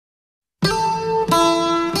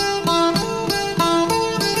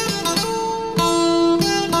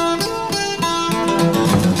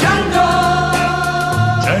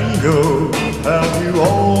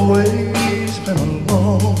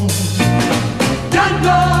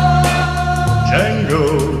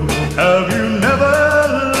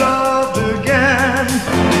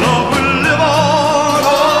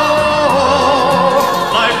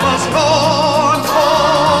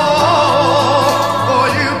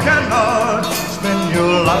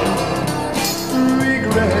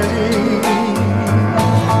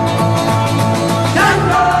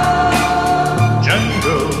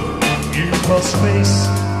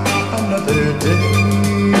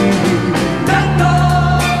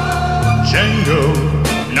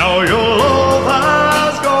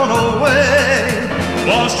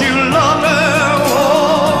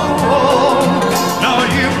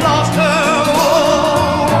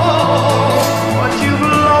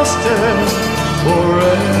it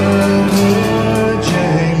forever,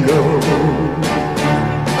 Django.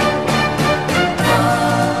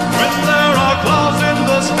 When there are clouds in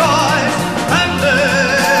the skies and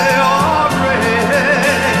they are gray,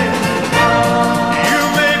 you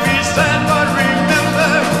may be sad, but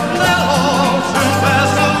remember they'll all soon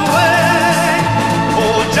pass away.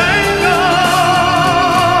 Oh, Django,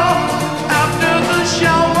 after the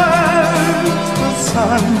showers, the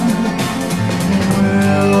sun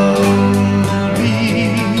will be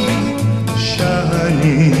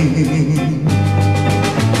shining.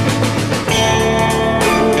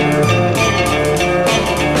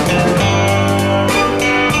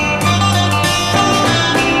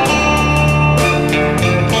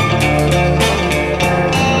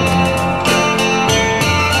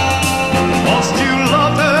 Lost you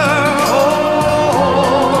loved her, oh,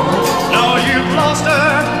 now you've lost her,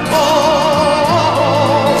 oh,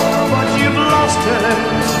 but you've lost her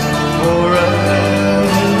forever,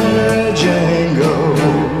 Django.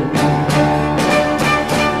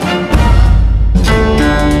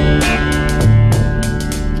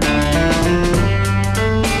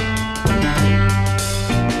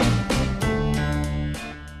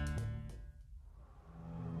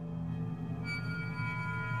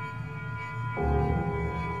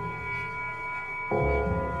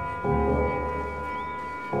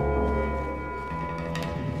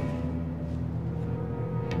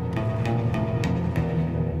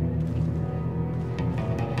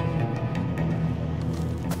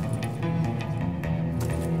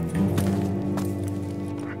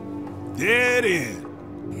 Dead end.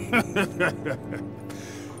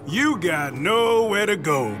 You got nowhere to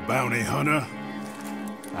go, bounty hunter.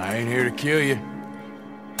 I ain't here to kill you.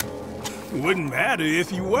 Wouldn't matter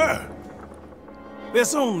if you were.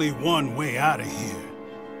 There's only one way out of here,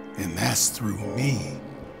 and that's through me.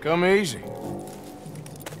 Come easy.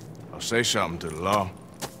 I'll say something to the law.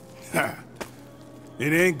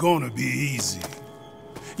 It ain't gonna be easy.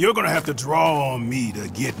 You're gonna have to draw on me to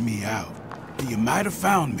get me out. You might have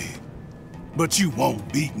found me, but you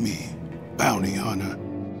won't beat me, bounty hunter.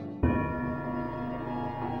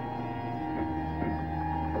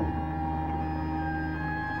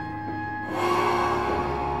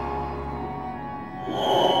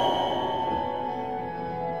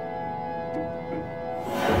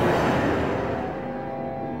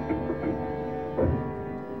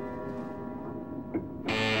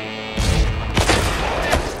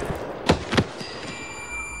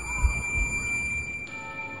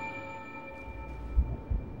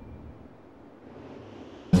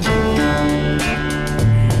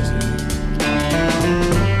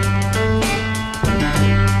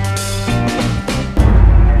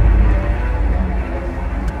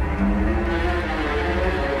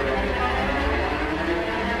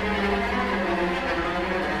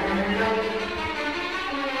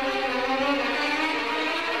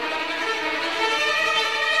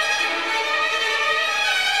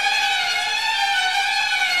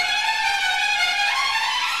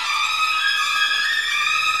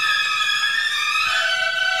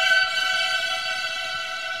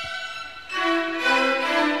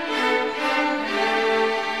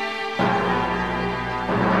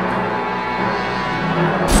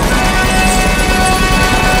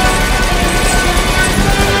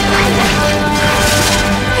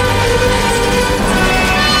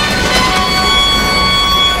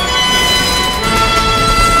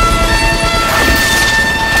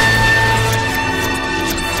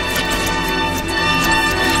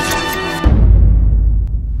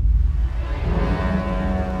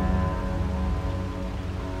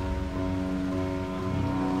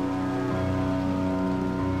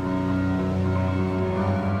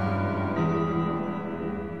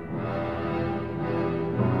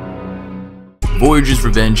 Voyagers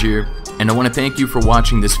Revenge here, and I want to thank you for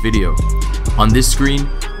watching this video. On this screen,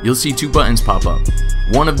 you'll see two buttons pop up.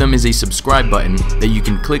 One of them is a subscribe button that you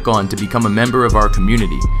can click on to become a member of our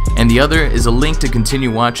community, and the other is a link to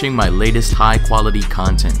continue watching my latest high quality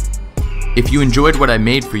content. If you enjoyed what I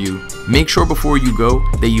made for you, make sure before you go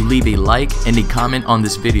that you leave a like and a comment on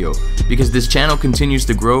this video, because this channel continues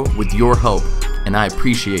to grow with your help, and I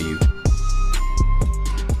appreciate you.